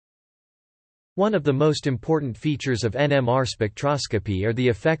One of the most important features of NMR spectroscopy are the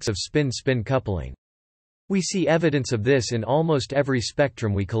effects of spin-spin coupling. We see evidence of this in almost every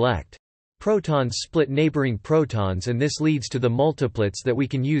spectrum we collect. Protons split neighboring protons, and this leads to the multiplets that we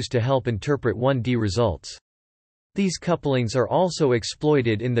can use to help interpret 1D results. These couplings are also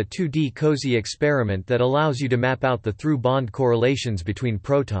exploited in the 2D COSY experiment that allows you to map out the through bond correlations between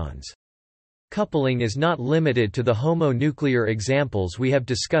protons. Coupling is not limited to the homonuclear examples we have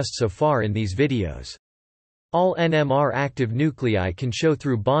discussed so far in these videos. All NMR active nuclei can show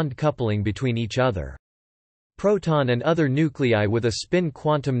through bond coupling between each other. Proton and other nuclei with a spin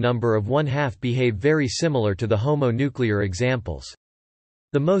quantum number of 1/2 behave very similar to the homonuclear examples.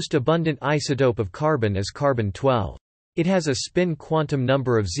 The most abundant isotope of carbon is carbon-12. It has a spin quantum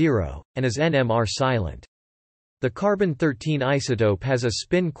number of 0, and is NMR silent. The carbon-13 isotope has a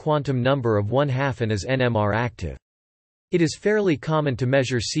spin quantum number of 1/2 and is NMR active. It is fairly common to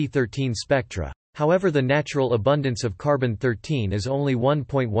measure C13 spectra, however the natural abundance of carbon-13 is only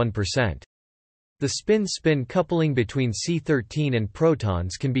 1.1%. The spin-spin coupling between C13 and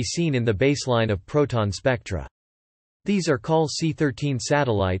protons can be seen in the baseline of proton spectra. These are called C13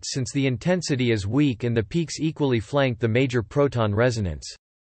 satellites since the intensity is weak and the peaks equally flank the major proton resonance.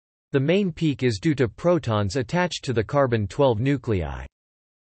 The main peak is due to protons attached to the carbon-12 nuclei.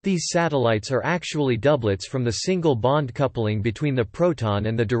 These satellites are actually doublets from the single bond coupling between the proton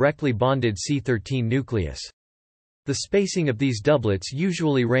and the directly bonded C13 nucleus. The spacing of these doublets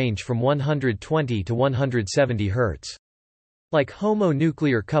usually range from 120 to 170 Hz. Like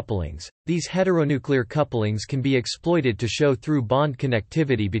homonuclear couplings, these heteronuclear couplings can be exploited to show through bond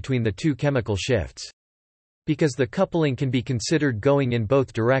connectivity between the two chemical shifts. Because the coupling can be considered going in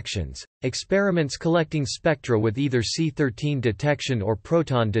both directions, experiments collecting spectra with either C13 detection or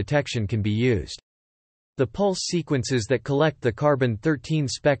proton detection can be used. The pulse sequences that collect the carbon-13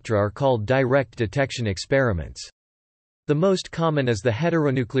 spectra are called direct detection experiments. The most common is the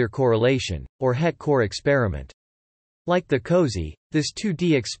Heteronuclear Correlation, or HET-core experiment. Like the COSY, this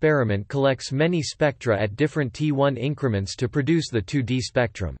 2D experiment collects many spectra at different T1 increments to produce the 2D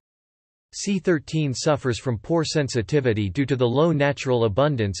spectrum. C13 suffers from poor sensitivity due to the low natural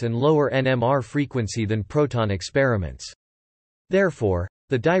abundance and lower NMR frequency than proton experiments. Therefore,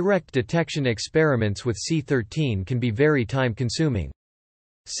 the direct detection experiments with C13 can be very time-consuming.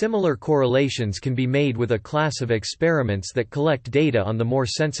 Similar correlations can be made with a class of experiments that collect data on the more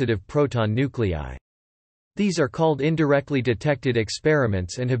sensitive proton nuclei. These are called indirectly detected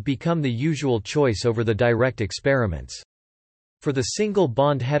experiments and have become the usual choice over the direct experiments. For the single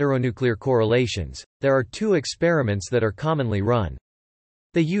bond heteronuclear correlations, there are two experiments that are commonly run.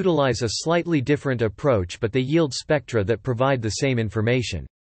 They utilize a slightly different approach, but they yield spectra that provide the same information.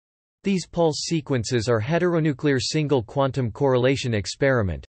 These pulse sequences are Heteronuclear Single Quantum Correlation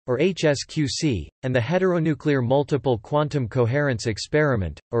Experiment, or HSQC, and the Heteronuclear Multiple Quantum Coherence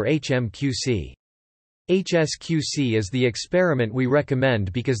Experiment, or HMQC. HSQC is the experiment we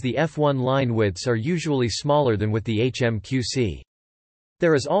recommend because the F1 line widths are usually smaller than with the HMQC.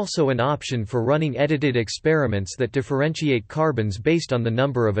 There is also an option for running edited experiments that differentiate carbons based on the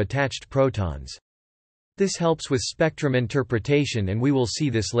number of attached protons. This helps with spectrum interpretation, and we will see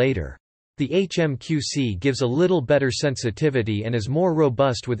this later. The HMQC gives a little better sensitivity and is more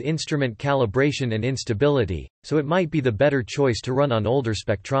robust with instrument calibration and instability, so it might be the better choice to run on older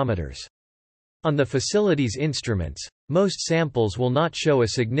spectrometers. On the facility's instruments, most samples will not show a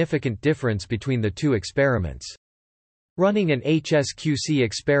significant difference between the two experiments. Running an HSQC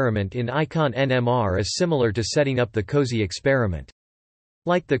experiment in IconNMR is similar to setting up the COSY experiment.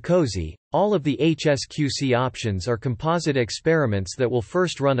 Like the COSY, all of the HSQC options are composite experiments that will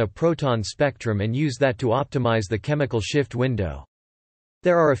first run a proton spectrum and use that to optimize the chemical shift window.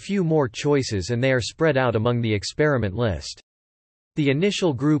 There are a few more choices and they are spread out among the experiment list. The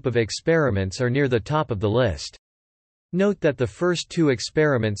initial group of experiments are near the top of the list. Note that the first two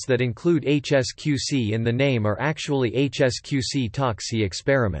experiments that include HSQC in the name are actually HSQC TOC-C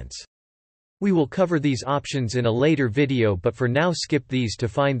experiments. We will cover these options in a later video, but for now skip these to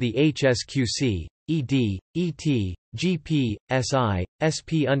find the HSQC, ED, ET, GP, SI,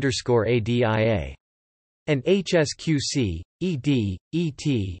 SP_ADIA. And HSQC, ED,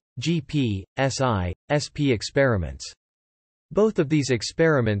 ET, GP, SI, SP experiments. Both of these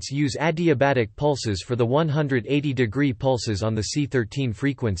experiments use adiabatic pulses for the 180-degree pulses on the C13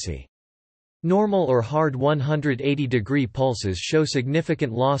 frequency. Normal or hard 180-degree pulses show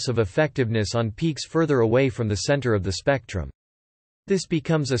significant loss of effectiveness on peaks further away from the center of the spectrum. This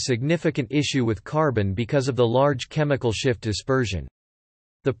becomes a significant issue with carbon because of the large chemical shift dispersion.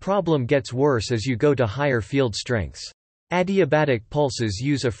 The problem gets worse as you go to higher field strengths. Adiabatic pulses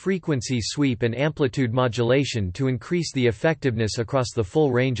use a frequency sweep and amplitude modulation to increase the effectiveness across the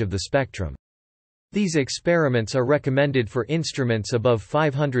full range of the spectrum. These experiments are recommended for instruments above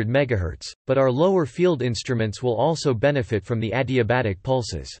 500 MHz, but our lower field instruments will also benefit from the adiabatic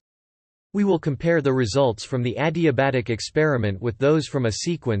pulses. We will compare the results from the adiabatic experiment with those from a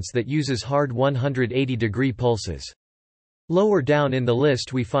sequence that uses hard 180-degree pulses. Lower down in the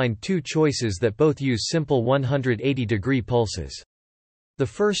list we find two choices that both use simple 180-degree pulses. The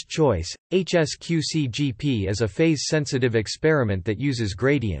first choice, HSQC-GP, is a phase-sensitive experiment that uses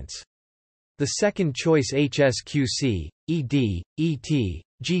gradients. The second choice, HSQC, ED, ET,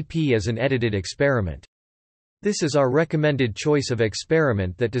 GP, is an edited experiment. This is our recommended choice of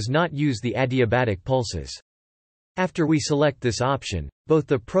experiment that does not use the adiabatic pulses. After we select this option, both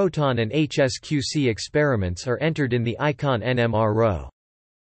the Proton and HSQC experiments are entered in the IconNMR row.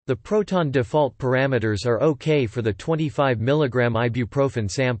 The Proton default parameters are OK for the 25 mg ibuprofen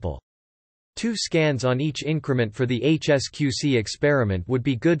sample. 2 scans on each increment for the HSQC experiment would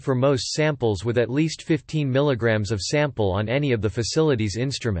be good for most samples with at least 15 mg of sample on any of the facility's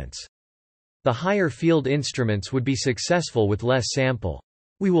instruments. The higher field instruments would be successful with less sample.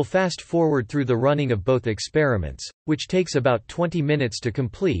 We will fast forward through the running of both experiments, which takes about 20 minutes to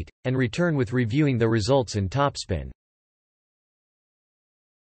complete, and return with reviewing the results in topspin.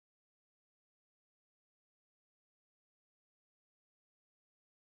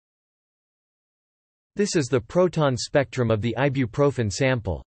 This is the proton spectrum of the ibuprofen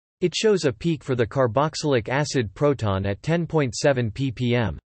sample. It shows a peak for the carboxylic acid proton at 10.7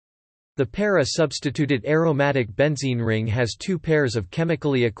 ppm. The para-substituted aromatic benzene ring has 2 pairs of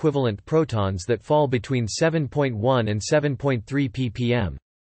chemically equivalent protons that fall between 7.1 and 7.3 ppm.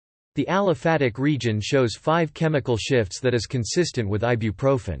 The aliphatic region shows 5 chemical shifts that is consistent with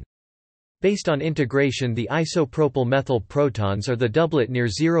ibuprofen. Based on integration, the isopropyl methyl protons are the doublet near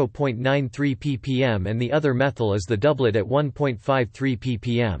 0.93 ppm and the other methyl is the doublet at 1.53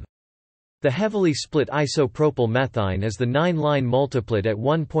 ppm. The heavily split isopropyl methine is the 9-line multiplet at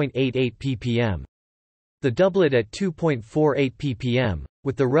 1.88 ppm. The doublet at 2.48 ppm,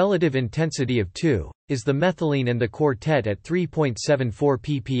 with the relative intensity of 2, is the methylene, and the quartet at 3.74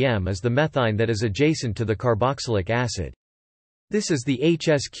 ppm is the methine that is adjacent to the carboxylic acid. This is the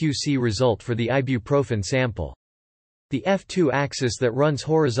HSQC result for the ibuprofen sample. The F2 axis that runs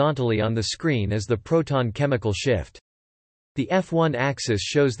horizontally on the screen is the proton chemical shift. The F1 axis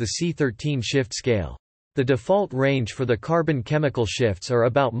shows the C13 shift scale. The default range for the carbon chemical shifts are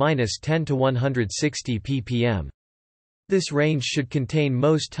about -10 to 160 ppm. This range should contain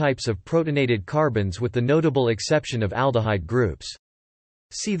most types of protonated carbons with the notable exception of aldehyde groups.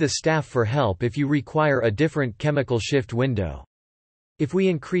 See the staff for help if you require a different chemical shift window. If we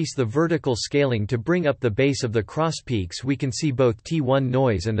increase the vertical scaling to bring up the base of the cross peaks, we can see both T1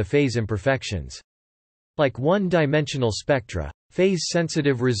 noise and the phase imperfections. Like one-dimensional spectra,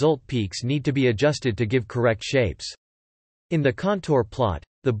 phase-sensitive result peaks need to be adjusted to give correct shapes. In the contour plot,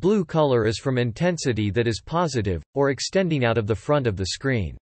 the blue color is from intensity that is positive, or extending out of the front of the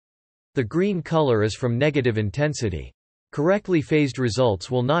screen. The green color is from negative intensity. Correctly phased results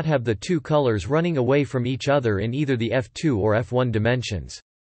will not have the 2 colors running away from each other in either the F2 or F1 dimensions.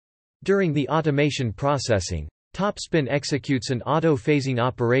 During the automation processing, Topspin executes an auto-phasing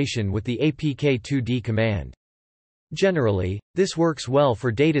operation with the APK2D command. Generally, this works well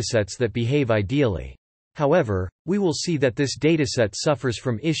for datasets that behave ideally. However, we will see that this dataset suffers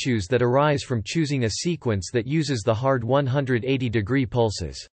from issues that arise from choosing a sequence that uses the hard 180-degree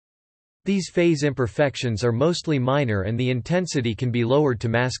pulses. These phase imperfections are mostly minor and the intensity can be lowered to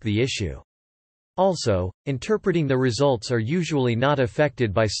mask the issue. Also, interpreting the results are usually not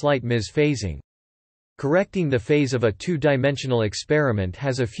affected by slight misphasing. Correcting the phase of a 2-dimensional experiment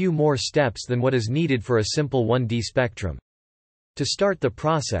has a few more steps than what is needed for a simple 1D spectrum. To start the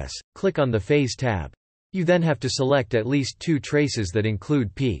process, click on the Phase tab. You then have to select at least 2 traces that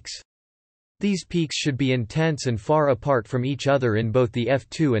include peaks. These peaks should be intense and far apart from each other in both the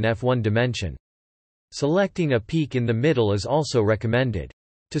F2 and F1 dimension. Selecting a peak in the middle is also recommended.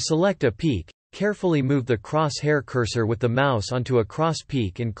 To select a peak, carefully move the cross-hair cursor with the mouse onto a cross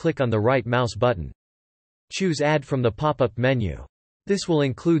peak and click on the right mouse button. Choose Add from the pop-up menu. This will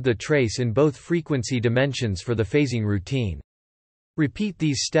include the trace in both frequency dimensions for the phasing routine. Repeat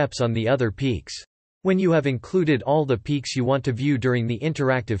these steps on the other peaks. When you have included all the peaks you want to view during the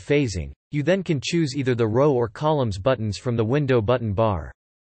interactive phasing, you then can choose either the row or columns buttons from the window button bar.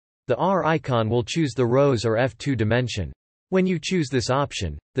 The R icon will choose the rows or F2 dimension. When you choose this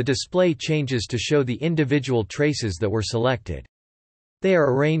option, the display changes to show the individual traces that were selected. They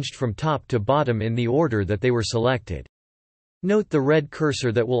are arranged from top to bottom in the order that they were selected. Note the red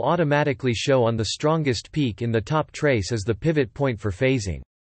cursor that will automatically show on the strongest peak in the top trace as the pivot point for phasing.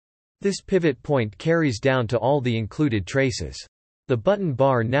 This pivot point carries down to all the included traces. The button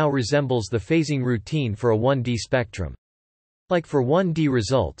bar now resembles the phasing routine for a 1D spectrum. Like for 1D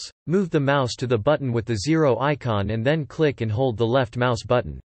results, move the mouse to the button with the 0 icon and then click and hold the left mouse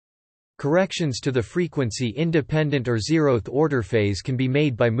button. Corrections to the frequency-independent or zeroth order phase can be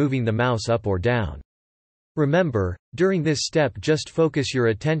made by moving the mouse up or down. Remember, during this step just focus your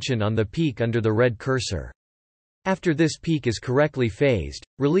attention on the peak under the red cursor. After this peak is correctly phased,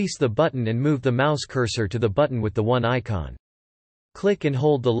 release the button and move the mouse cursor to the button with the 1 icon. Click and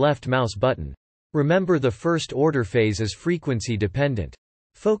hold the left mouse button. Remember the first order phase is frequency dependent.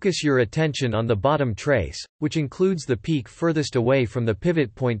 Focus your attention on the bottom trace, which includes the peak furthest away from the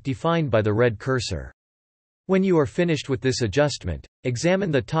pivot point defined by the red cursor. When you are finished with this adjustment,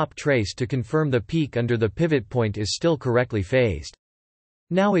 examine the top trace to confirm the peak under the pivot point is still correctly phased.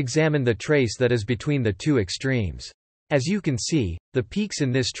 Now examine the trace that is between the two extremes. As you can see, the peaks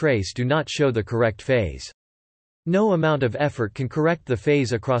in this trace do not show the correct phase. No amount of effort can correct the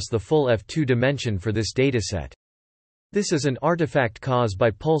phase across the full F2 dimension for this dataset. This is an artifact caused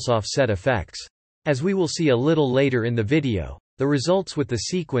by pulse offset effects. As we will see a little later in the video, the results with the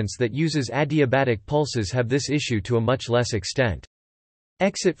sequence that uses adiabatic pulses have this issue to a much less extent.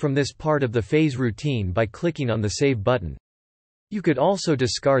 Exit from this part of the phase routine by clicking on the Save button. You could also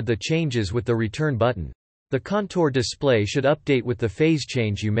discard the changes with the Return button. The contour display should update with the phase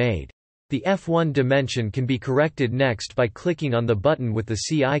change you made. The F1 dimension can be corrected next by clicking on the button with the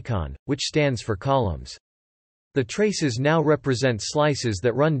C icon, which stands for columns. The traces now represent slices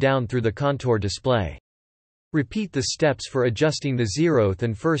that run down through the contour display. Repeat the steps for adjusting the 0th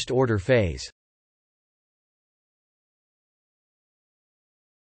and 1st order phase.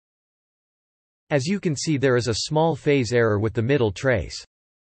 As you can see, there is a small phase error with the middle trace.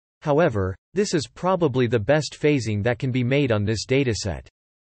 However, this is probably the best phasing that can be made on this dataset.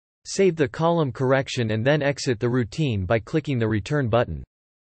 Save the column correction and then exit the routine by clicking the Return button.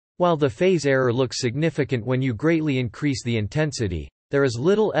 While the phase error looks significant when you greatly increase the intensity, there is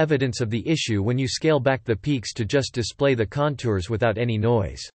little evidence of the issue when you scale back the peaks to just display the contours without any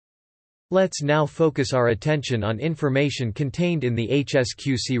noise. Let's now focus our attention on information contained in the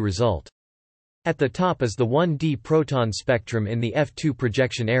HSQC result. At the top is the 1D proton spectrum in the F2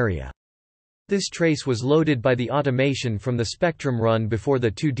 projection area. This trace was loaded by the automation from the spectrum run before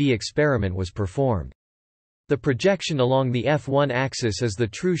the 2D experiment was performed. The projection along the F1 axis is the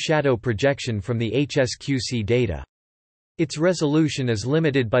true shadow projection from the HSQC data. Its resolution is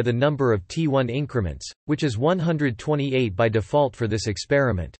limited by the number of T1 increments, which is 128 by default for this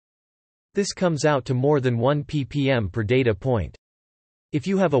experiment. This comes out to more than 1 ppm per data point. If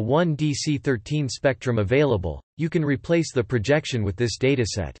you have a 1D C13 spectrum available, you can replace the projection with this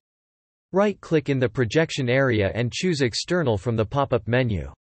dataset. Right-click in the projection area and choose External from the pop-up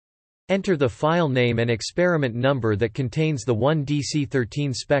menu. Enter the file name and experiment number that contains the 1D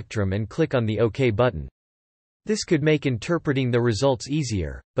C13 spectrum and click on the OK button. This could make interpreting the results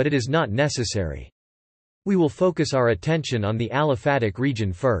easier, but it is not necessary. We will focus our attention on the aliphatic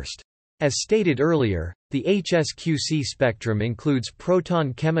region first. As stated earlier, the HSQC spectrum includes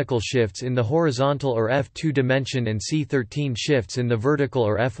proton chemical shifts in the horizontal or F2 dimension and C13 shifts in the vertical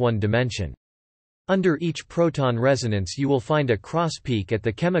or F1 dimension. Under each proton resonance you will find a cross peak at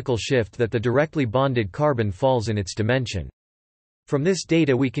the chemical shift that the directly bonded carbon falls in its dimension. From this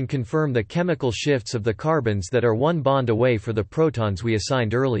data we can confirm the chemical shifts of the carbons that are one bond away for the protons we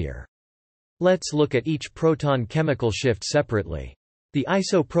assigned earlier. Let's look at each proton chemical shift separately. The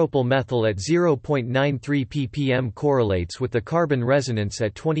isopropyl methyl at 0.93 ppm correlates with the carbon resonance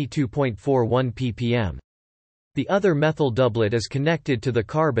at 22.41 ppm. The other methyl doublet is connected to the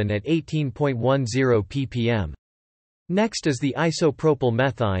carbon at 18.10 ppm. Next is the isopropyl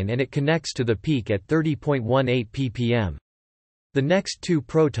methine and it connects to the peak at 30.18 ppm. The next two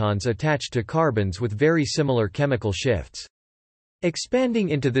protons attach to carbons with very similar chemical shifts. Expanding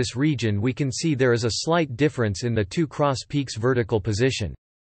into this region we can see there is a slight difference in the two cross peaks' vertical position.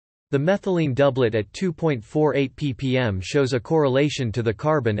 The methylene doublet at 2.48 ppm shows a correlation to the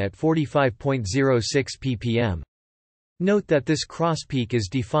carbon at 45.06 ppm. Note that this cross peak is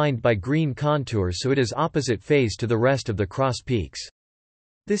defined by green contours, so it is opposite phase to the rest of the cross peaks.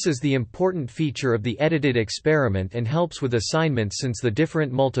 This is the important feature of the edited experiment and helps with assignment since the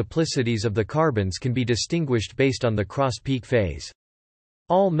different multiplicities of the carbons can be distinguished based on the cross peak phase.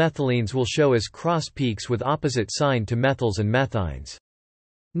 All methylenes will show as cross peaks with opposite sign to methyls and methynes.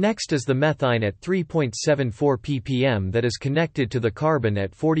 Next is the methine at 3.74 ppm that is connected to the carbon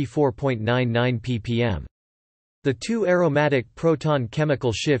at 44.99 ppm. The two aromatic proton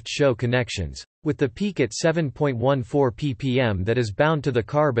chemical shift show connections, with the peak at 7.14 ppm that is bound to the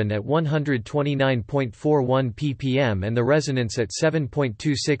carbon at 129.41 ppm and the resonance at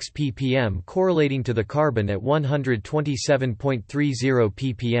 7.26 ppm correlating to the carbon at 127.30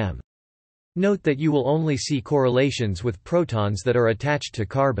 ppm. Note that you will only see correlations with protons that are attached to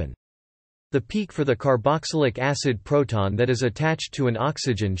carbon. The peak for the carboxylic acid proton that is attached to an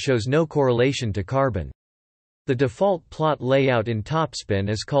oxygen shows no correlation to carbon. The default plot layout in topspin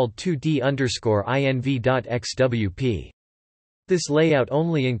is called 2D_INV.XWP. This layout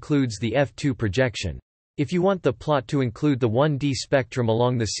only includes the F2 projection. If you want the plot to include the 1D spectrum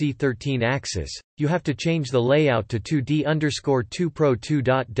along the C13 axis, you have to change the layout to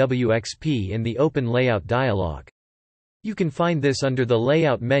 2D_2Pro2.WXP in the Open Layout dialog. You can find this under the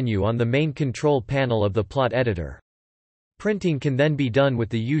Layout menu on the main control panel of the plot editor. Printing can then be done with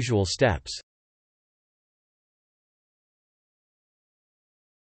the usual steps.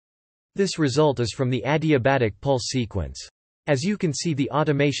 This result is from the adiabatic pulse sequence. As you can see, the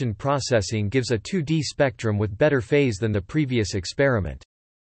automation processing gives a 2D spectrum with better phase than the previous experiment.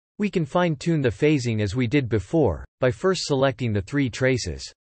 We can fine-tune the phasing as we did before, by first selecting the three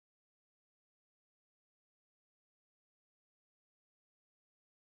traces.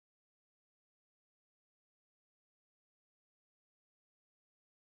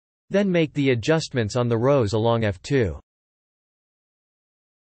 Then make the adjustments on the rows along F2.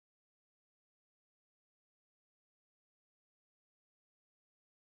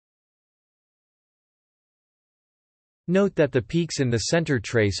 Note that the peaks in the center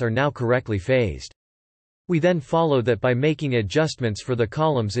trace are now correctly phased. We then follow that by making adjustments for the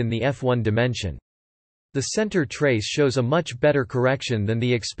columns in the F1 dimension. The center trace shows a much better correction than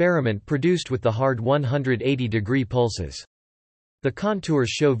the experiment produced with the hard 180-degree pulses. The contours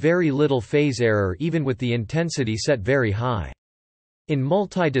show very little phase error even with the intensity set very high. In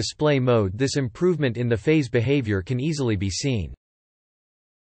multi-display mode, this improvement in the phase behavior can easily be seen.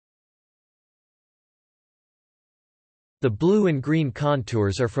 The blue and green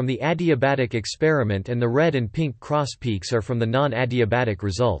contours are from the adiabatic experiment and the red and pink cross peaks are from the non-adiabatic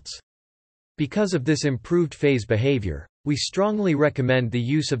results. Because of this improved phase behavior, we strongly recommend the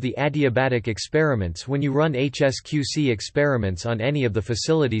use of the adiabatic experiments when you run HSQC experiments on any of the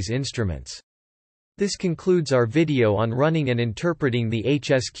facility's instruments. This concludes our video on running and interpreting the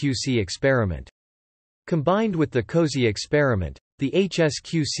HSQC experiment. Combined with the COSY experiment, the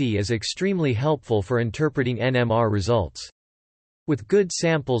HSQC is extremely helpful for interpreting NMR results. With good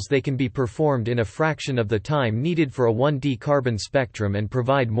samples, they can be performed in a fraction of the time needed for a 1D carbon spectrum and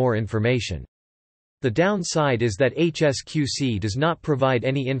provide more information. The downside is that HSQC does not provide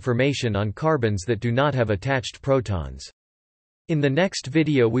any information on carbons that do not have attached protons. In the next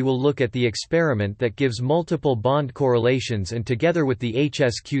video we will look at the experiment that gives multiple bond correlations, and together with the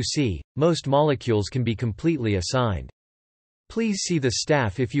HSQC, most molecules can be completely assigned. Please see the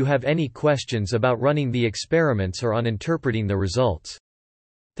staff if you have any questions about running the experiments or on interpreting the results.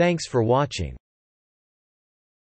 Thanks for watching.